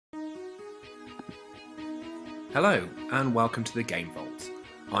Hello and welcome to the Game Vault.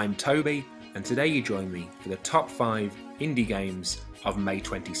 I'm Toby and today you join me for the top 5 indie games of May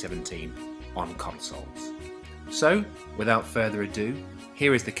 2017 on consoles. So, without further ado,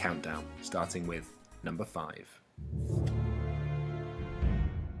 here is the countdown, starting with number 5.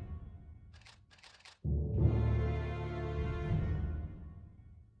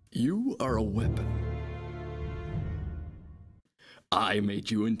 You are a weapon. I made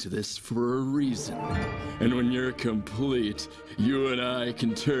you into this for a reason. And when you're complete, you and I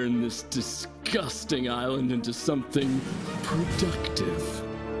can turn this disgusting island into something productive.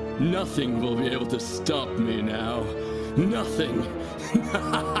 Nothing will be able to stop me now. Nothing.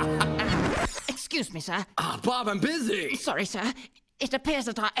 Excuse me, sir. Bob, I'm busy. Sorry, sir. It appears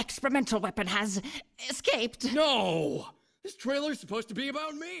that our experimental weapon has escaped. No! This trailer's supposed to be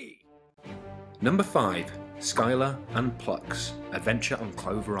about me. Number 5, Skylar and Plux, Adventure on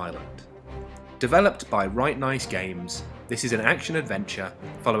Clover Island. Developed by Right Nice Games, this is an action-adventure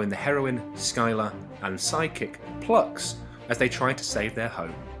following the heroine Skylar and sidekick Plux as they try to save their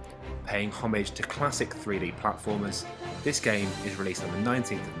home. Paying homage to classic 3D platformers, this game is released on the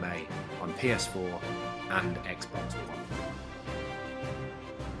 19th of May on PS4 and Xbox One.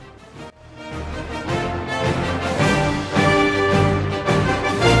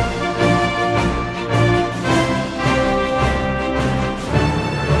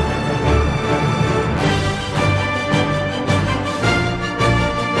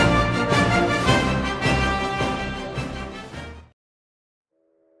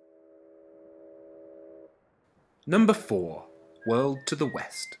 Number 4, World to the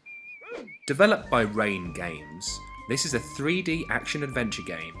West. Developed by Rain Games, this is a 3D action-adventure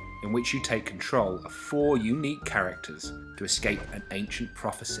game in which you take control of 4 unique characters to escape an ancient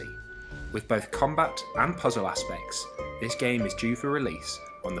prophecy. With both combat and puzzle aspects, this game is due for release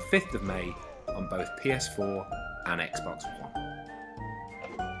on the 5th of May on both PS4 and Xbox One.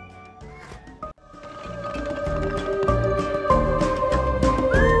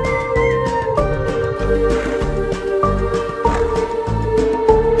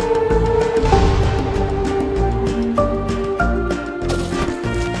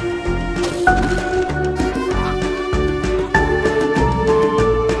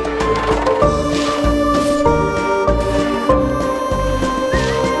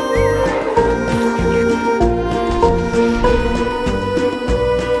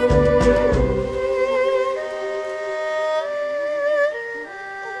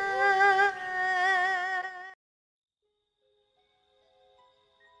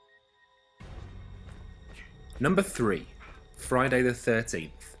 Number 3, Friday the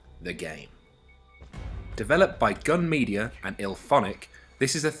 13th, The Game. Developed by Gun Media and Ilphonic,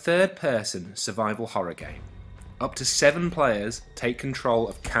 this is a third-person survival horror game. Up to 7 players take control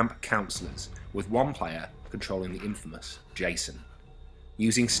of camp counselors, with 1 player controlling the infamous Jason.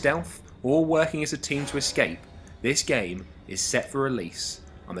 Using stealth or working as a team to escape, this game is set for release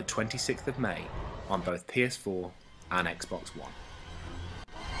on the 26th of May on both PS4 and Xbox One.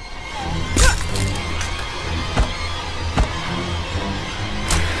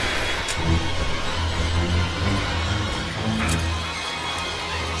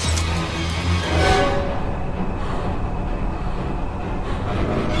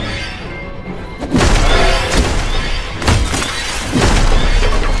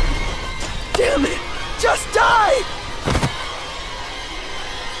 Damn it! Just die!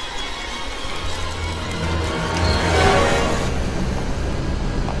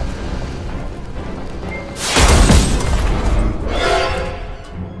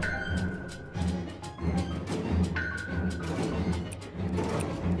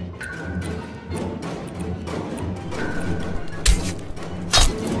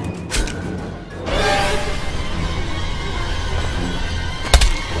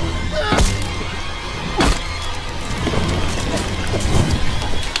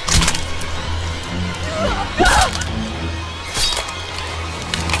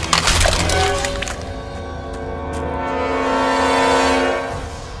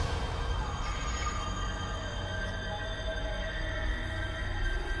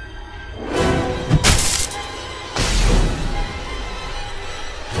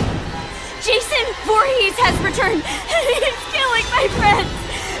 Jason Voorhees has returned! He's killing my friends!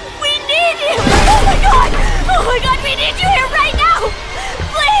 We need you! Oh my god! Oh my god, we need you here right now!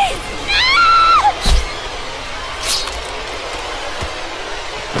 Please! Ah!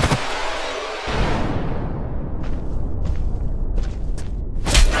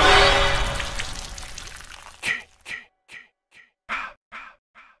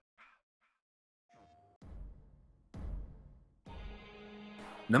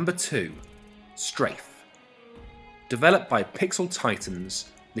 Number 2, Strafe. Developed by Pixel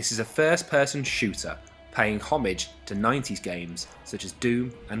Titans, this is a first-person shooter paying homage to 90s games such as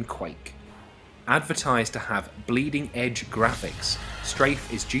Doom and Quake. Advertised to have bleeding-edge graphics,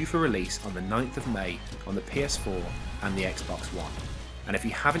 Strafe is due for release on the 9th of May on the PS4 and the Xbox One. And if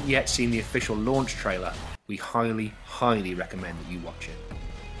you haven't yet seen the official launch trailer, we highly, highly recommend that you watch it.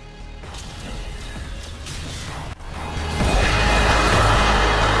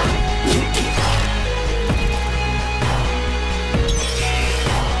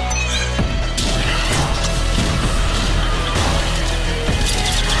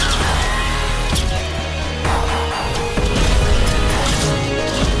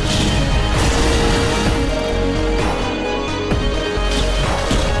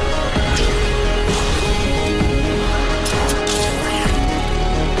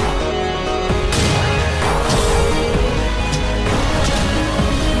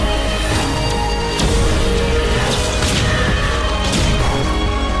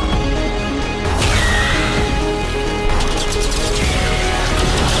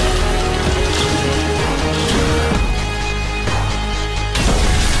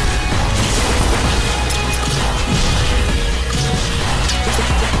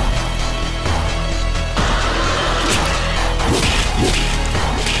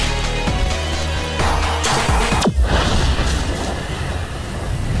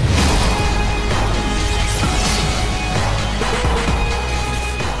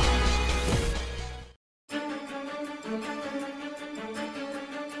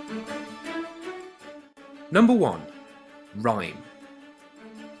 Number 1, Rhyme.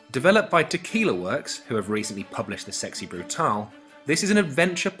 Developed by Tequila Works, who have recently published The Sexy Brutale, this is an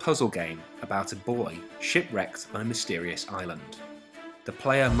adventure puzzle game about a boy shipwrecked on a mysterious island. The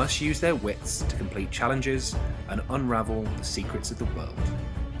player must use their wits to complete challenges and unravel the secrets of the world.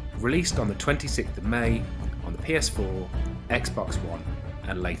 Released on the 26th of May on the PS4, Xbox One,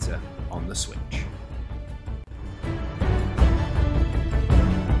 and later on the Switch.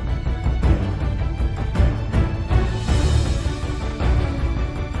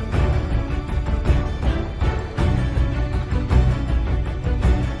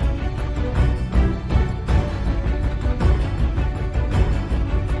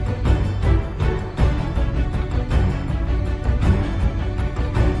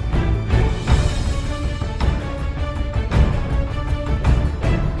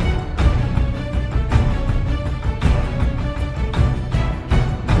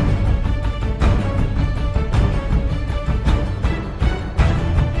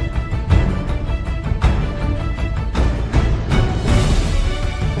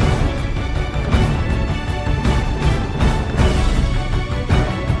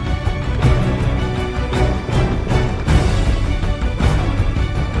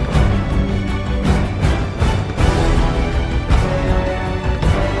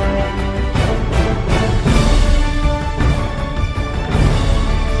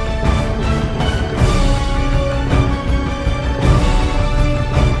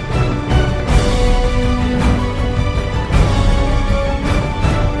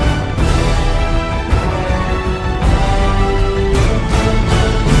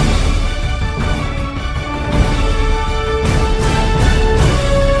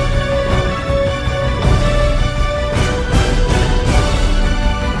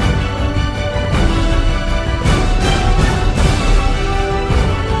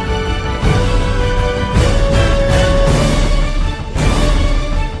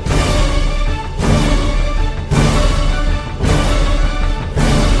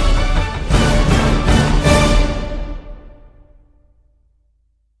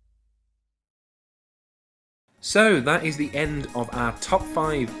 So that is the end of our top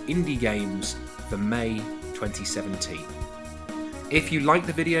 5 indie games for May 2017. If you liked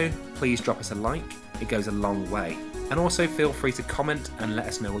the video, please drop us a like, it goes a long way. And also feel free to comment and let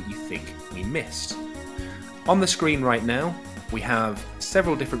us know what you think we missed. On the screen right now, we have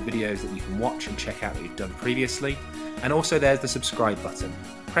several different videos that you can watch and check out that we've done previously. And also there's the subscribe button.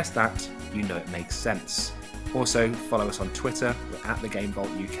 Press that, you know it makes sense. Also follow us on Twitter, we're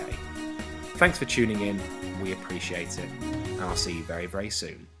 @TheGameVaultUK. Thanks for tuning in, we appreciate it, and I'll see you very, very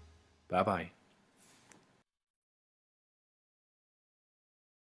soon. Bye bye.